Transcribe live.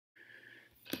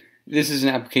this is an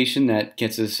application that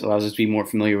allows us to be more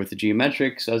familiar with the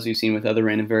geometrics, as we've seen with other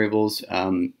random variables.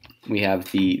 We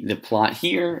have the plot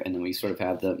here, and then we sort of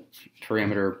have the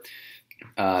parameter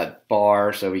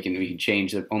bar, so we can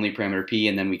change the only parameter p,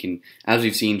 and then we can, as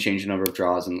we've seen, change the number of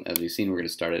draws. And as we've seen, we're going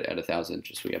to start it at 1,000,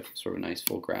 just so we have sort of a nice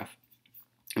full graph,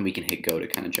 and we can hit go to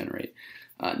kind of generate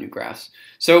new graphs.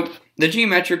 So the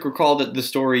geometric, recall that the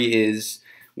story is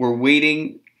we're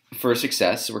waiting for a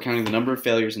success, so we're counting the number of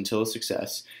failures until a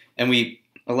success, and we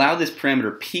allow this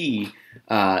parameter p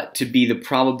to be the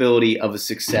probability of a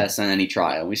success on any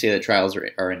trial. We say that trials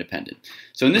are independent.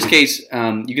 So in this case, you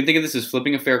can think of this as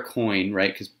flipping a fair coin,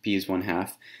 right, because p is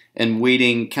 1/2, and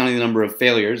waiting, counting the number of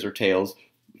failures or tails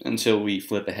until we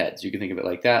flip a head. So you can think of it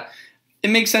like that.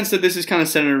 It makes sense that this is kind of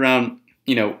centered around,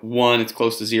 1, it's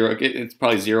close to 0. It's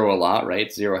probably 0 a lot, right?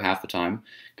 It's 0 half the time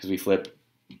because we flip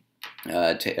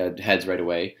heads right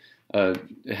away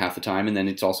half the time, and then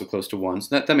it's also close to 1.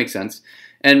 So that makes sense.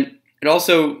 And it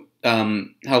also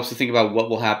helps to think about what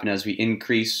will happen as we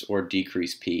increase or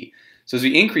decrease p. So as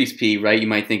we increase p, right, you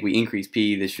might think we increase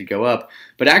p, this should go up.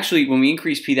 But actually, when we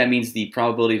increase p, that means the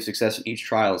probability of success in each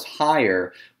trial is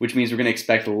higher, which means we're going to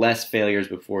expect less failures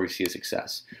before we see a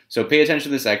success. So pay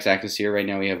attention to this x-axis here. Right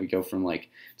now we go from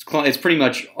it's pretty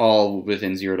much all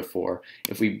within 0 to 4.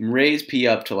 If we raise p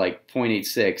up to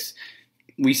 0.86,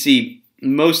 we see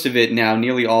most of it now,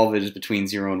 nearly all of it is between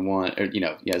 0 and 1, or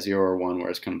 0 or 1,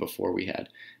 whereas kind of before it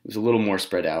was a little more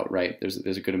spread out, right? There's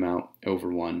a good amount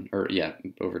over 1, or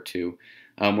over 2.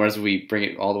 Whereas we bring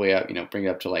it all the way up, bring it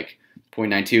up to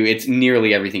 0.92, it's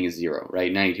nearly everything is 0,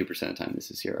 right? 92% of the time this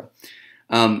is 0.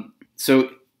 So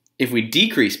if we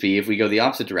decrease p, if we go the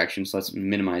opposite direction, so let's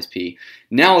minimize p,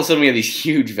 now all of a sudden we have these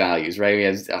huge values, right? We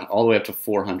have all the way up to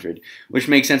 400, which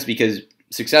makes sense because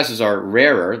successes are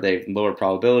rarer, they have lower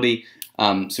probability,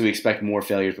 so we expect more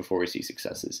failures before we see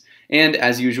successes. And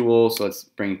as usual, so let's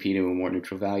bring p to a more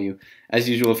neutral value. As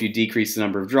usual, if you decrease the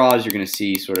number of draws, you're going to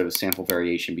see sort of a sample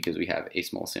variation because we have a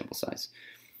small sample size.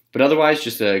 But otherwise,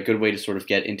 just a good way to sort of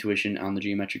get intuition on the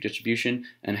geometric distribution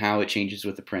and how it changes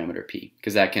with the parameter p,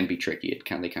 because that can be tricky.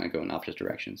 They kind of go in opposite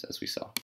directions, as we saw.